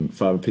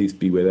Father, please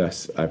be with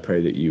us. I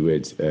pray that you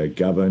would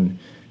govern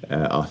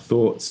our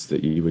thoughts,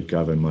 that you would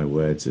govern my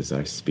words as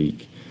I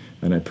speak.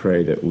 And I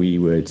pray that we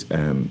would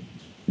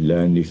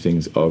learn new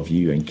things of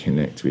you and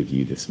connect with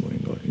you this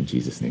morning, Lord, in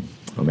Jesus' name.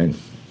 Amen.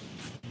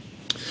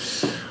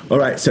 All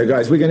right, so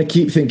guys, we're going to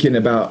keep thinking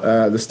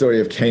about the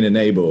story of Cain and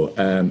Abel.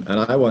 And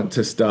I want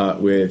to start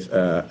with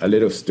a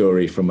little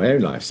story from my own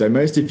life. So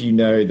most of you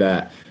know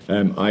that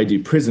I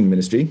do prison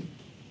ministry.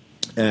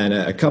 And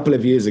a couple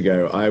of years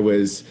ago, I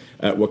was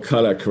at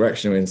Wakala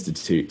Correctional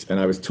Institute, and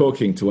I was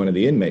talking to one of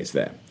the inmates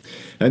there.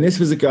 And this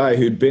was a guy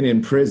who'd been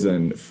in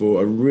prison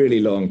for a really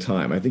long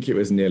time. I think it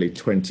was nearly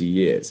 20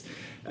 years.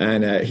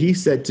 And he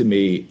said to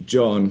me,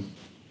 John,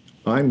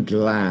 I'm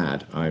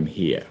glad I'm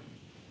here.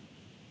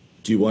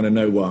 Do you want to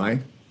know why?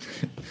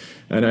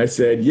 And I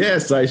said,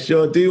 yes, I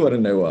sure do want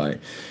to know why.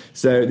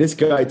 So this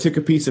guy took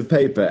a piece of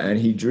paper and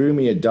he drew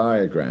me a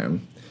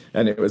diagram.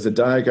 And it was a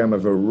diagram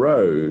of a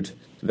road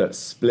that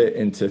split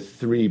into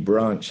 3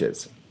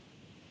 branches.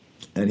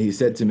 And he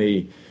said to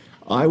me,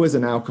 I was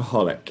an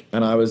alcoholic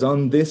and I was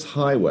on this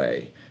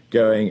highway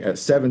going at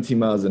 70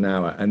 miles an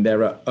hour, and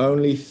there are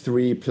only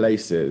 3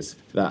 places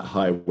that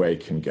highway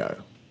can go: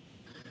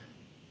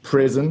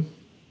 prison,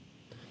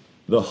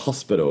 the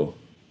hospital,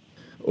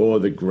 or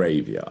the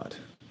graveyard.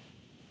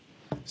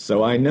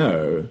 So I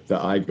know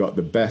that I got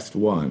the best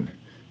one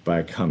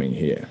by coming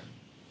here.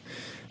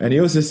 And he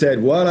also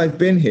said, while I've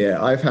been here,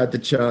 I've had the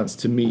chance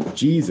to meet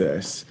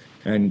Jesus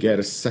and get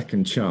a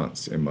second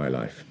chance in my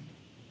life.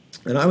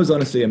 And I was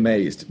honestly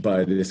amazed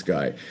by this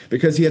guy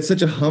because he had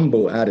such a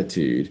humble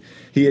attitude.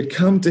 He had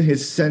come to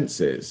his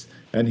senses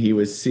and he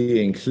was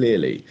seeing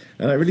clearly.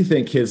 And I really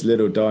think his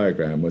little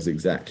diagram was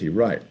exactly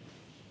right.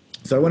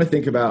 So I want to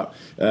think about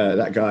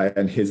that guy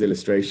and his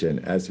illustration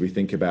as we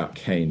think about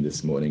Cain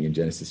this morning in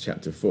Genesis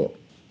chapter 4.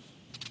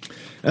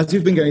 As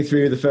we've been going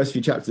through the first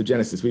few chapters of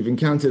Genesis, we've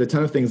encountered a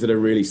ton of things that are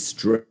really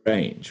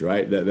strange,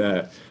 right? That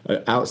they're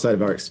outside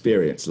of our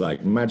experience,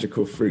 like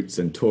magical fruits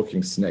and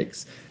talking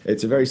snakes.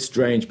 It's a very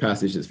strange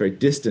passage that's very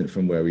distant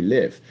from where we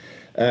live.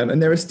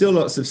 And there are still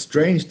lots of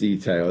strange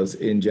details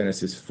in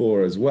Genesis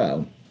 4 as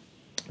well.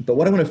 But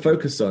what I want to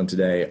focus on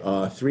today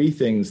are 3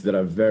 things that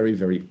are very,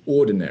 very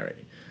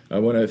ordinary. I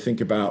want to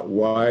think about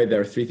why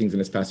there are 3 things in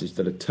this passage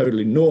that are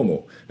totally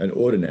normal and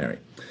ordinary.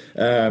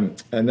 And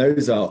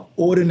those are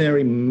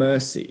ordinary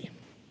mercy,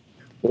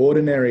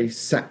 ordinary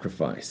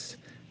sacrifice,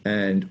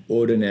 and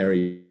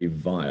ordinary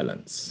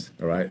violence.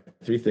 All right?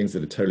 3 things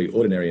that are totally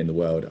ordinary in the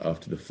world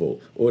after the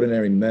fall: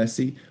 ordinary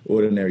mercy,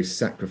 ordinary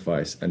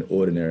sacrifice, and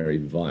ordinary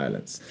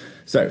violence.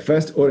 So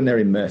first,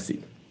 ordinary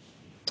mercy.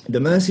 The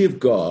mercy of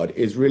God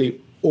is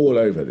really all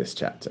over this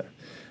chapter.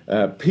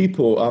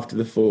 People after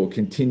the fall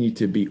continue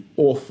to be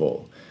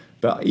awful,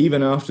 but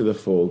even after the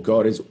fall,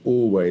 God is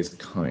always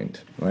kind,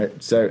 right?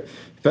 So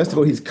first of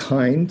all, he's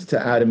kind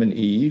to Adam and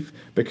Eve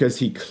because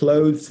he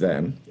clothes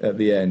them at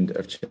the end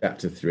of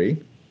chapter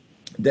 3.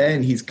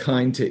 Then he's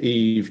kind to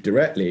Eve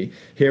directly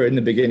here in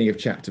the beginning of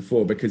chapter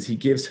 4 because he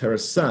gives her a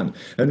son.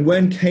 And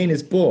when Cain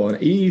is born,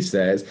 Eve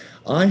says,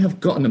 I have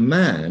gotten a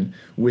man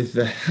with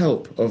the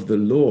help of the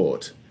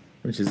Lord,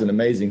 which is an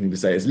amazing thing to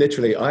say. It's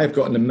literally, I have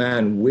gotten a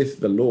man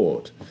with the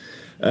Lord.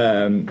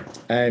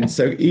 And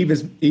so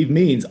Eve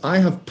means, I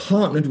have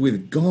partnered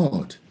with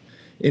God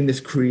in this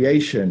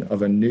creation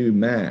of a new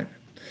man.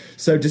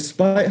 So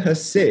despite her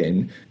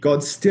sin,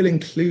 God still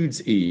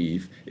includes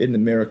Eve in the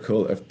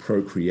miracle of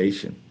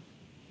procreation.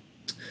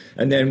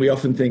 And then we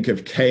often think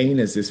of Cain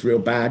as this real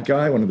bad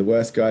guy, one of the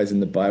worst guys in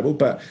the Bible.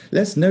 But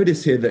let's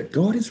notice here that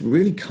God is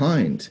really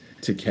kind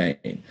to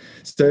Cain.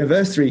 So in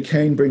verse 3,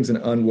 Cain brings an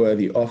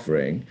unworthy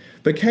offering,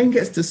 but Cain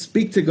gets to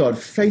speak to God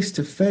face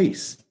to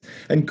face.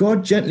 And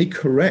God gently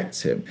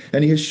corrects him.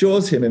 And he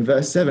assures him in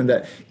verse 7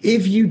 that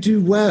if you do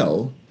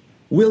well,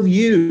 will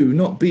you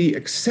not be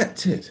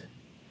accepted?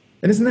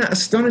 And isn't that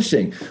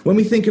astonishing when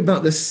we think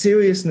about the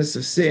seriousness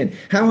of sin?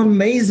 How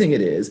amazing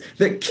it is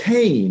that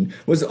Cain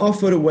was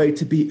offered a way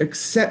to be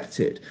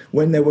accepted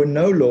when there were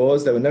no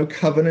laws, there were no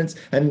covenants,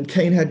 and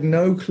Cain had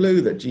no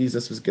clue that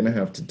Jesus was going to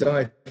have to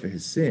die for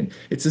his sin.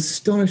 It's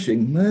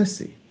astonishing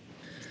mercy.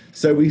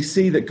 So we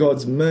see that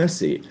God's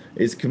mercy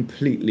is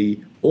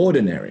completely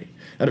ordinary.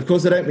 And of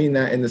course, I don't mean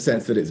that in the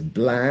sense that it's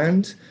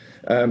bland,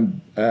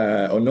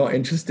 or not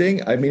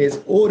interesting. I mean, it's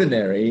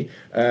ordinary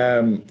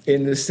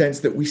in the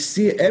sense that we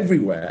see it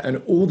everywhere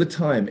and all the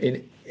time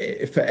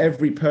for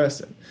every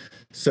person.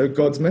 So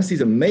God's mercy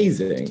is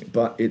amazing,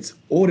 but it's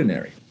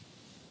ordinary.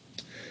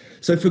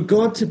 So for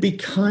God to be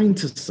kind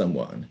to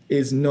someone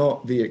is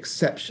not the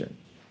exception,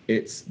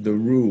 it's the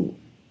rule.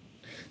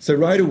 So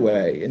right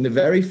away, in the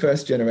very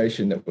first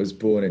generation that was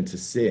born into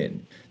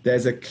sin,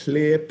 there's a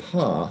clear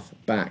path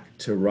back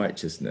to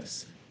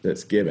righteousness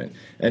that's given.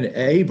 And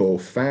Abel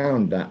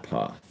found that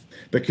path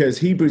because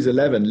Hebrews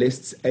 11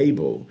 lists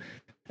Abel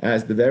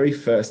as the very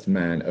first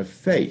man of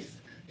faith.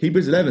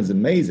 Hebrews 11 is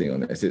amazing on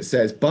this. It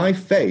says, by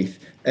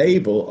faith,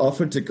 Abel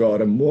offered to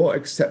God a more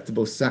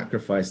acceptable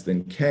sacrifice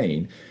than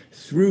Cain,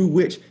 through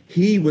which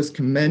he was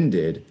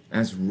commended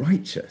as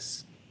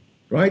righteous.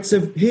 right?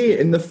 So here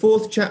in the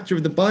 4th chapter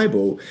of the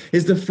Bible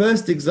is the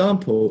first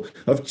example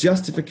of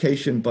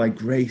justification by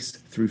grace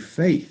through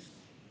faith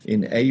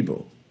in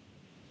Abel.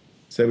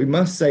 So we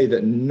must say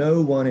that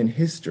no one in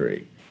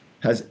history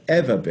has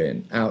ever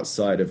been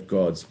outside of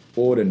God's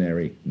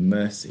ordinary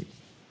mercy.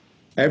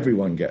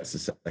 Everyone gets a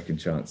second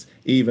chance,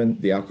 even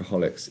the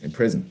alcoholics in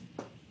prison.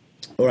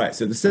 All right,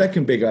 so the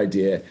second big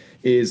idea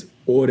is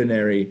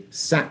ordinary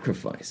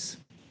sacrifice.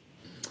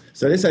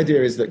 So this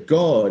idea is that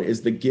God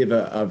is the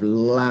giver of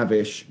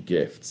lavish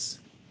gifts.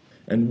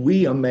 And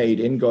we are made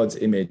in God's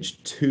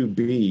image to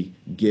be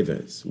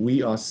givers.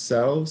 We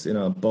ourselves in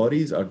our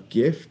bodies are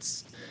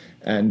gifts,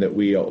 and that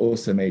we are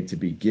also made to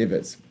be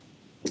givers.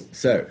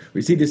 So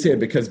we see this here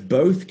because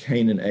both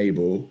Cain and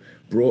Abel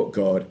brought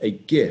God a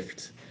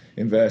gift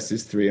in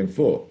verses 3 and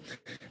 4.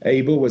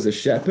 Abel was a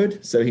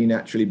shepherd, so he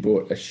naturally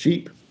brought a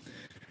sheep,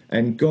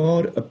 and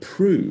God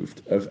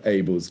approved of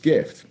Abel's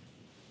gift.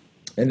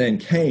 And then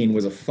Cain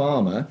was a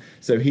farmer,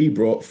 so he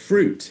brought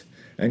fruit,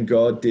 and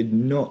God did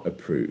not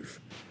approve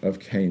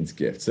of Cain's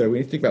gift. So when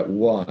you think about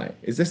why,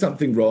 is there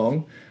something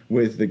wrong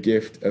with the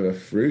gift of a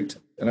fruit?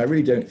 And I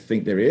really don't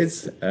think there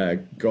is.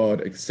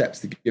 God accepts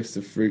the gifts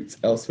of fruits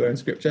elsewhere in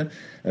Scripture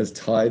as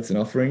tithes and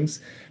offerings.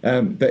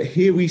 But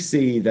here we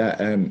see that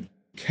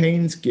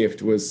Cain's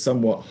gift was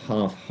somewhat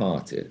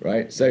half-hearted,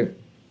 right? So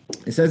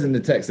it says in the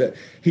text that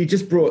he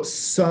just brought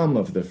some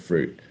of the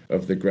fruit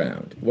of the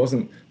ground. It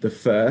wasn't the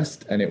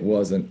first and it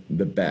wasn't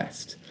the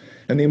best.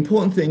 And the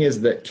important thing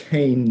is that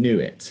Cain knew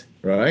it,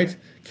 right?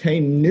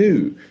 Cain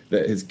knew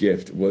that his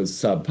gift was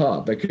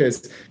subpar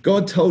because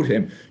God told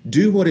him,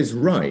 do what is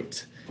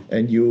right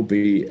and you'll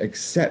be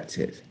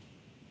accepted.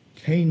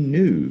 Cain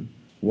knew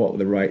what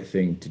the right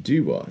thing to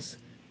do was.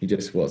 He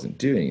just wasn't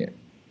doing it.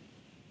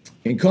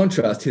 In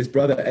contrast, his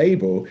brother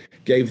Abel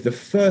gave the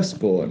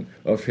firstborn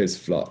of his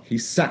flock. He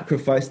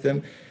sacrificed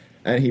them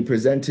and he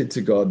presented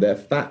to God their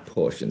fat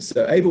portions.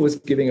 So Abel was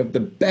giving of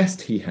the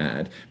best he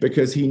had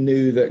because he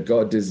knew that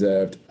God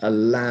deserved a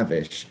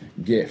lavish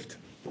gift.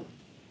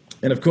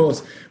 And of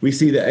course, we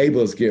see that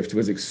Abel's gift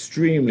was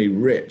extremely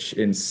rich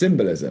in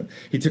symbolism.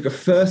 He took a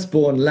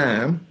firstborn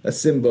lamb, a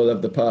symbol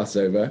of the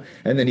Passover,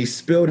 and then he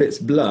spilled its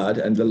blood,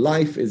 and the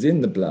life is in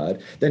the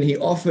blood. Then he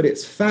offered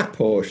its fat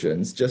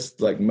portions,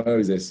 just like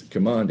Moses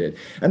commanded.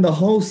 And the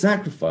whole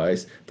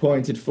sacrifice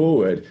pointed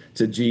forward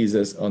to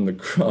Jesus on the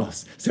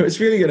cross. So it's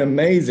really an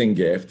amazing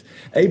gift.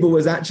 Abel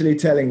was actually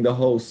telling the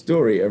whole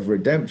story of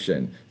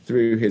redemption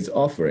through his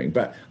offering.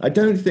 But I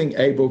don't think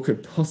Abel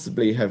could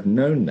possibly have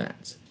known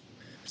that.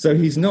 So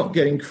he's not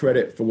getting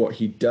credit for what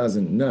he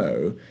doesn't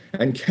know,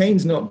 and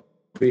Cain's not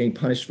being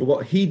punished for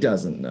what he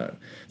doesn't know.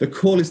 The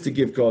call is to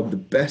give God the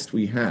best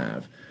we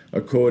have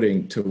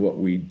according to what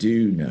we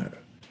do know,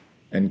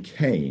 and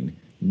Cain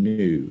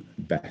knew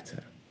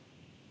better.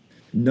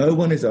 No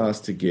one is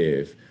asked to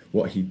give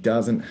what he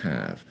doesn't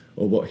have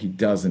or what he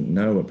doesn't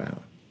know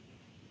about.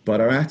 But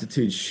our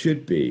attitude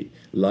should be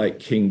like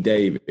King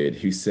David,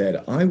 who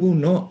said, I will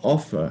not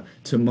offer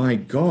to my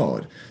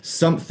God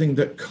something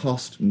that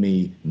cost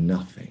me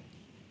nothing.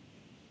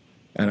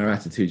 And our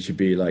attitude should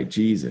be like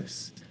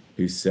Jesus,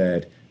 who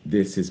said,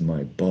 this is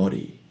my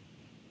body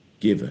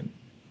given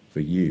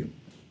for you.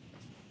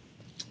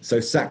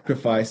 So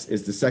sacrifice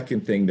is the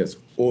second thing that's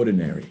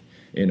ordinary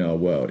in our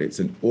world. It's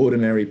an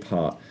ordinary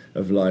part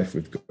of life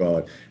with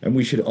God. And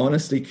we should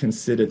honestly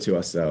consider to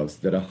ourselves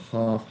that a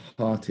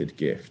half-hearted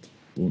gift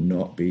will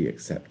not be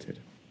accepted.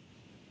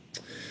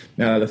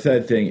 Now, the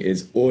third thing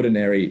is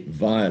ordinary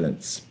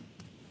violence.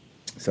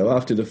 So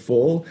after the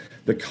fall,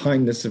 the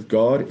kindness of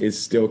God is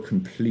still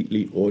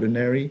completely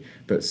ordinary,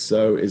 but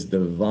so is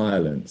the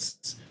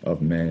violence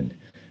of men.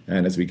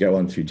 And as we go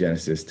on through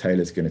Genesis,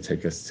 Taylor's going to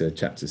take us to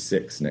chapter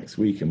 6 next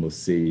week, and we'll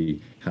see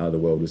how the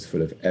world was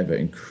full of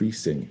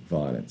ever-increasing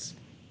violence.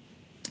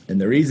 And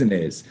the reason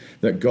is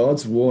that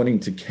God's warning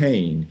to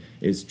Cain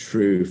is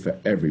true for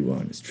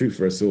everyone. It's true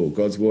for us all.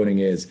 God's warning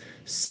is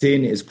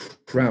sin is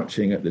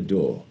crouching at the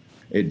door.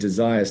 It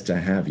desires to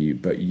have you,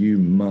 but you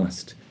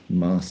must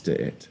master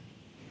it.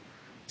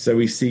 So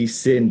we see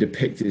sin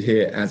depicted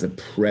here as a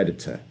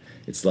predator.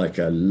 It's like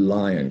a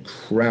lion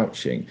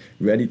crouching,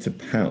 ready to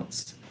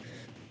pounce.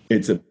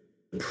 It's a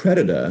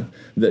predator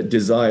that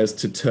desires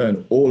to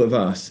turn all of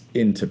us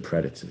into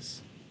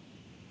predators.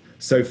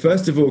 So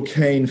first of all,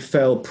 Cain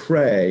fell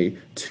prey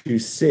to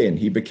sin.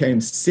 He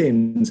became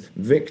sin's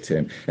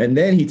victim. And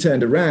then he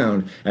turned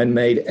around and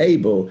made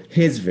Abel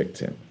his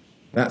victim.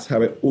 That's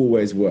how it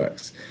always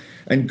works.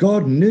 And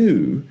God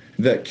knew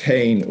that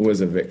Cain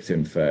was a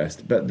victim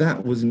first, but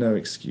that was no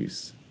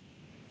excuse.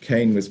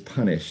 Cain was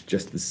punished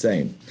just the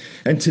same.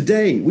 And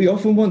today, we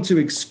often want to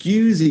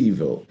excuse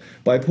evil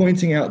by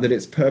pointing out that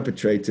its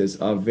perpetrators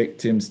are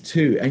victims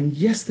too. And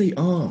yes, they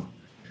are.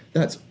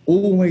 That's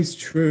always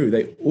true.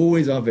 They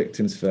always are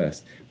victims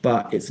first,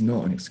 but it's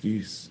not an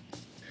excuse.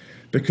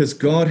 Because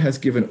God has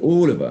given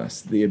all of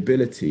us the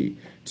ability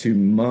to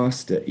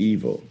master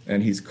evil,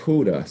 and he's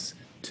called us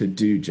to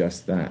do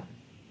just that.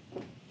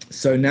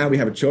 So now we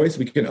have a choice.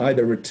 We can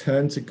either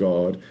return to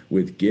God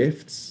with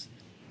gifts,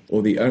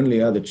 or the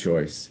only other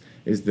choice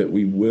is that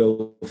we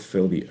will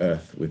fill the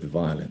earth with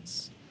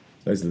violence.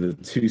 Those are the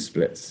two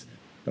splits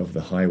of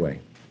the highway.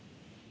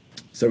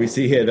 So we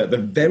see here that the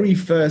very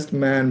first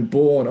man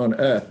born on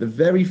earth, the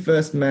very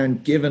first man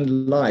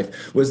given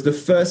life, was the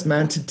first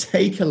man to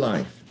take a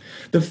life.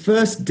 The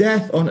first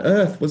death on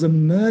earth was a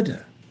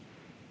murder.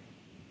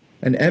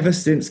 And ever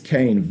since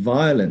Cain,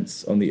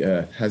 violence on the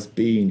earth has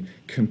been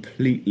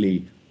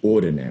completely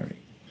ordinary,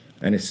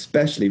 and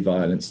especially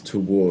violence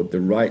toward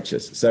the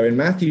righteous. So in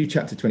Matthew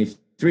chapter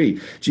 23,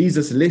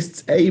 Jesus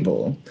lists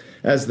Abel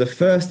as the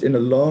first in a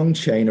long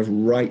chain of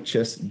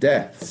righteous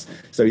deaths.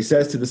 So he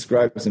says to the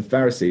scribes and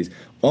Pharisees,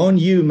 "On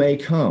you may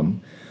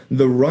come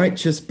the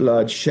righteous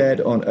blood shed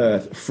on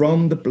earth,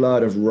 from the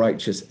blood of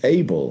righteous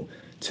Abel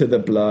to the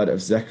blood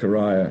of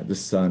Zechariah, the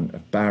son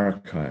of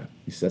Barachiah."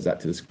 He says that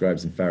to the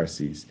scribes and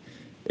Pharisees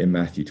in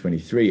Matthew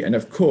 23. And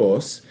of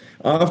course,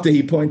 after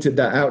he pointed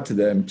that out to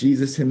them,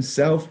 Jesus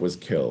himself was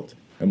killed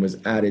and was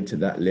added to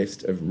that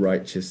list of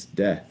righteous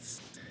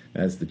deaths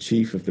as the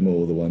chief of them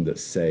all, the one that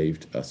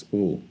saved us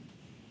all.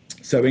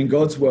 So in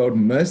God's world,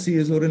 mercy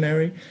is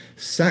ordinary,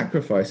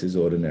 sacrifice is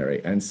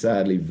ordinary, and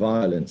sadly,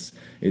 violence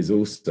is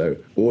also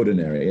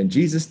ordinary. And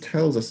Jesus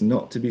tells us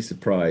not to be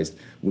surprised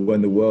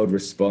when the world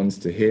responds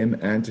to him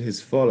and to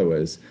his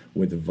followers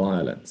with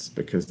violence,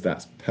 because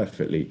that's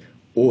perfectly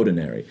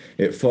ordinary.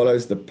 It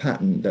follows the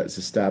pattern that's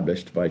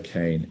established by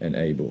Cain and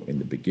Abel in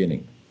the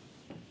beginning.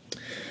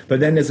 But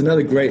then there's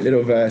another great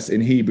little verse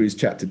in Hebrews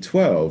chapter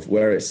 12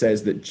 where it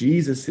says that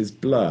Jesus'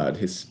 blood,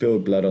 his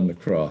spilled blood on the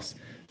cross,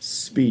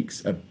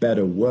 speaks a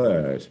better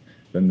word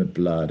than the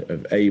blood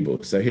of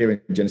Abel. So here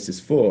in Genesis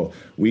 4,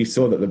 we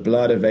saw that the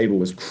blood of Abel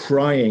was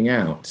crying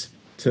out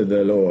to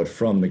the Lord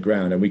from the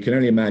ground. And we can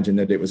only imagine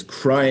that it was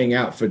crying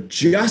out for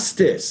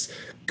justice.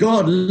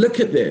 God, look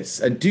at this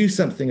and do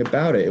something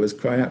about it. It was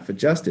crying out for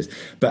justice.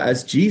 But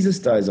as Jesus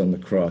dies on the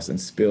cross and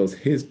spills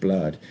his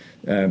blood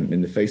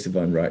in the face of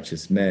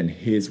unrighteous men,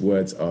 his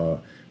words are,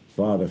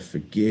 "Father,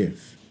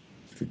 forgive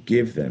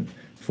them,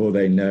 for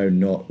they know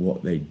not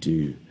what they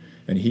do."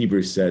 And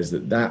Hebrews says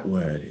that that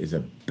word is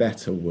a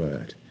better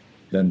word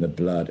than the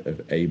blood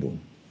of Abel.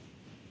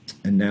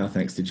 And now,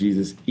 thanks to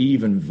Jesus,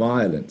 even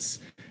violence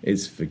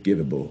is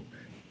forgivable,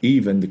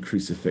 even the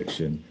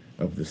crucifixion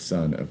of the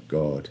Son of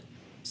God.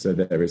 So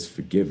there is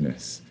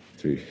forgiveness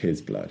through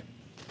his blood.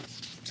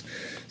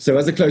 So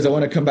as I close, I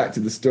want to come back to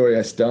the story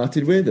I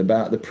started with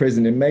about the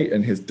prison inmate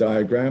and his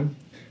diagram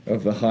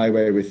of the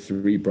highway with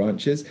three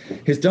branches.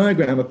 His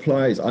diagram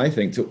applies, I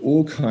think, to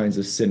all kinds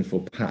of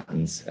sinful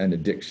patterns and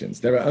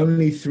addictions. There are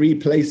only three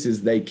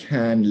places they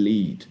can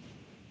lead: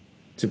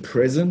 to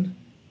prison,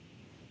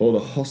 or the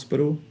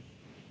hospital,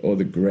 or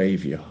the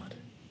graveyard.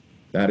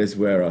 That is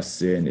where our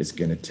sin is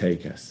going to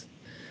take us.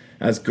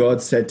 As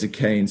God said to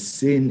Cain,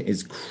 sin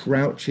is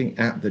crouching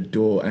at the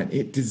door and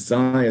it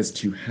desires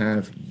to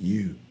have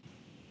you.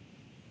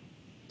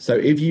 So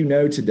if you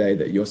know today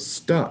that you're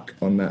stuck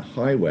on that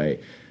highway,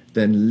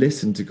 then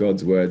listen to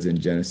God's words in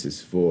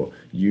Genesis 4.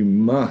 You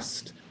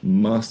must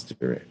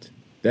master it.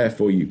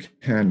 Therefore, you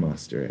can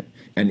master it.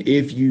 And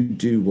if you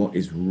do what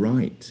is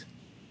right,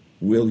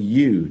 will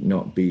you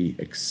not be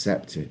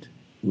accepted?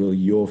 Will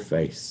your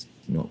face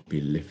not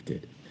be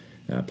lifted?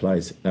 That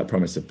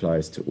promise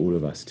applies to all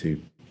of us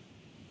too.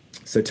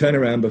 So turn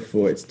around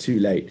before it's too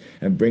late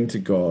and bring to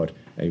God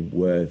a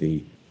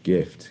worthy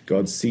gift.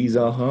 God sees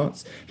our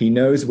hearts. He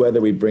knows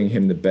whether we bring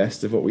him the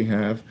best of what we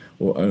have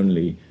or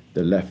only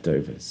the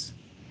leftovers.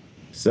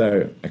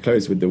 So I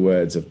close with the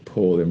words of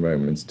Paul in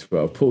Romans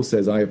 12. Paul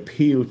says, "I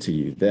appeal to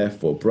you,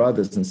 therefore,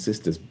 brothers and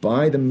sisters,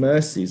 by the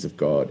mercies of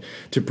God,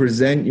 to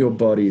present your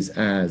bodies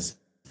as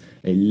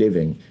a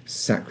living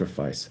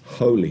sacrifice,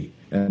 holy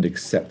and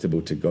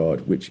acceptable to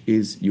God, which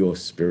is your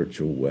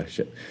spiritual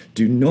worship.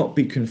 Do not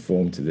be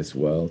conformed to this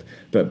world,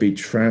 but be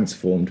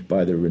transformed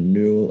by the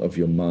renewal of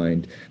your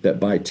mind, that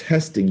by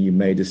testing you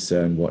may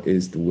discern what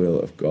is the will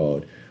of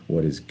God,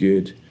 what is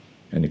good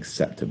and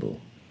acceptable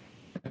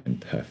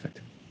and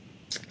perfect."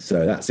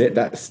 So that's it.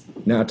 That's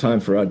now time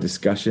for our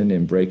discussion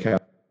in breakout